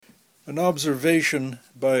An observation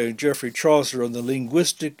by Geoffrey Chaucer on the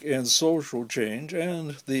linguistic and social change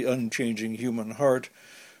and the unchanging human heart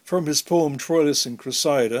from his poem Troilus and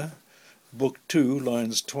Criseyde, Book 2,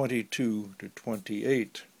 lines 22 to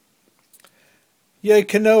 28. Ye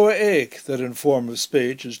ken nou ek that in form of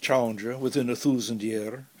speech is challenger within 1,000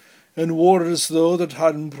 year, and were as though that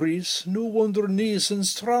hadden priest no wonder nie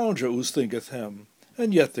since trounger oos thinketh him,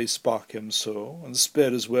 and yet they spak him so, and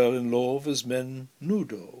sped as well in love as men nu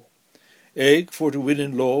do. Ek for to win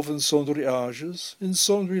in love in sundry ages, in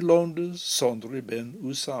sundry londes, sundry ben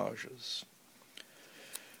usages.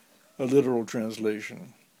 A literal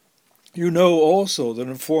translation. You know also that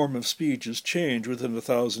in form of speech is changed within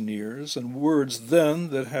 1,000 years, and words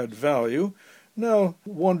then that had value, now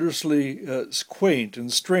wondrously quaint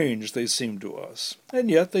and strange they seem to us, and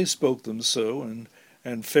yet they spoke them so,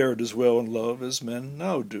 and fared as well in love as men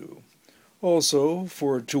now do. Also,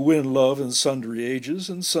 for to win love in sundry ages,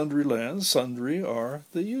 in sundry lands, sundry are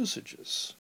the usages.